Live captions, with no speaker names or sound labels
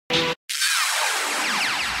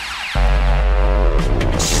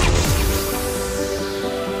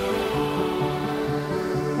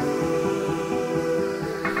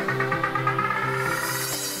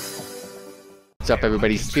What's up,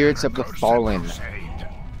 everybody? Spirits of the Fallen.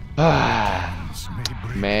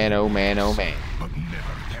 Man, oh man, oh man.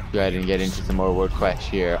 Go ahead and get into some more world quests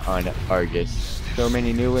here on Argus. So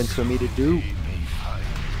many new ones for me to do.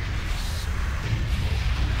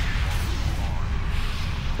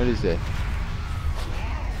 What is it?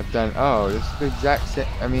 I've done. Oh, this is the exact same.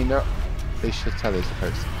 I mean, no. They should tell this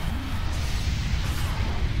person.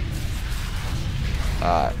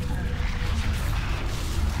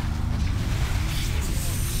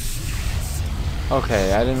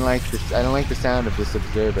 Okay, I didn't like this. I don't like the sound of this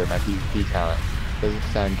observer, my PvP talent. Doesn't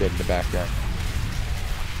sound good in the background.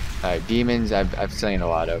 Alright, demons I've slain a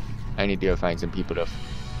lot of. I need to go find some people to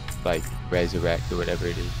like resurrect or whatever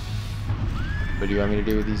it is. What do you want me to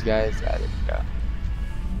do with these guys? There we go.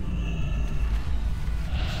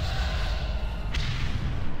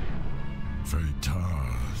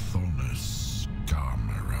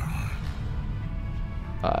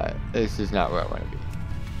 This is not where I want to be.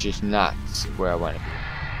 Just not where I want to be.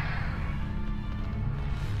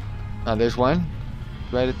 Oh, there's one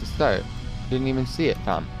right at the start. Didn't even see it,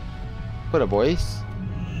 Tom. For the boys.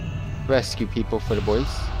 Rescue people for the boys.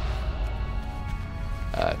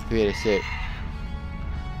 3 out of 6.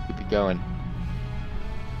 Keep it going.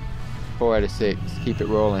 4 out of 6. Keep it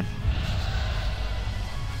rolling.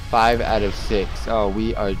 5 out of 6. Oh,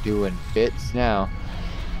 we are doing bits now.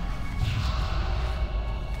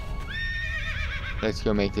 Let's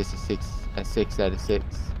go make this a 6 out of 6.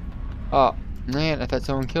 Oh man, I thought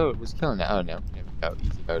someone was killing that. Oh no, there we go,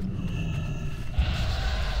 easy mode.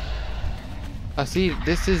 Oh, see,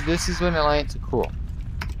 this is when Alliance are cool.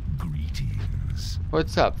 Greetings.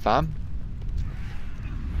 What's up, fam?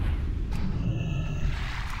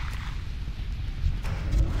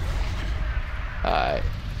 Alright,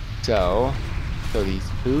 so these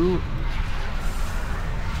who?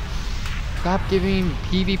 Stop giving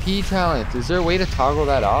PvP talent. Is there a way to toggle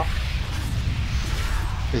that off?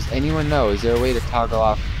 Does anyone know? Is there a way to toggle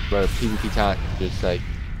off PvP talent just like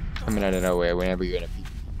coming out of nowhere whenever you're in a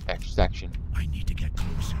PvP section? I need to get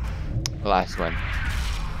closer. The last one.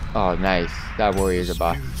 Oh, nice. That warrior's a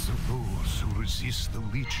boss.